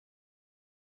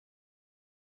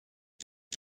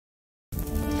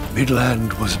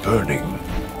Midland was burning,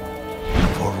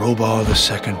 for Robar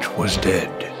II was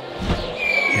dead,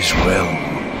 his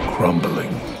realm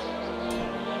crumbling.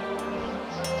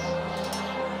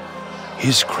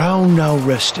 His crown now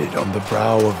rested on the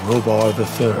brow of Robar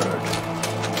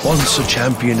III, once a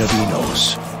champion of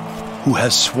Enos, who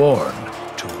has sworn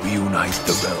to reunite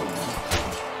the realm.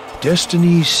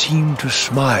 Destiny seemed to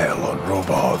smile on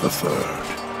Robar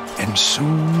III, and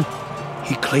soon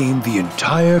he claimed the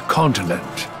entire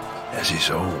continent as his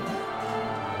own.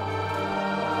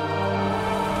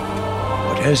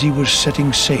 But as he was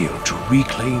setting sail to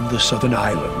reclaim the southern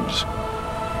islands,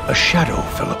 a shadow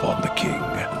fell upon the king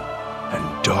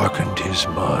and darkened his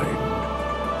mind.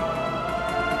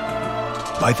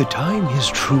 By the time his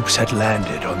troops had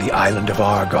landed on the island of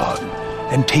Argon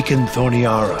and taken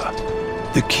Thorniara,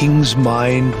 the king's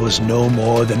mind was no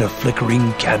more than a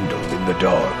flickering candle in the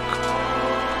dark.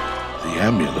 The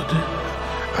amulet.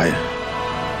 I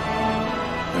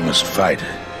must fight.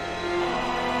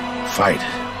 Fight.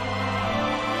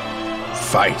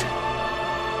 Fight.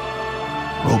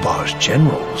 Robar's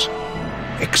generals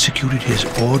executed his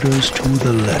orders to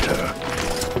the letter.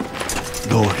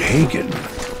 Lord Hagen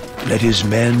led his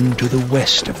men to the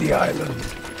west of the island,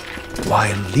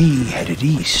 while Lee headed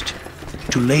east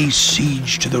to lay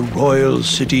siege to the royal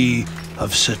city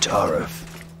of Satarif.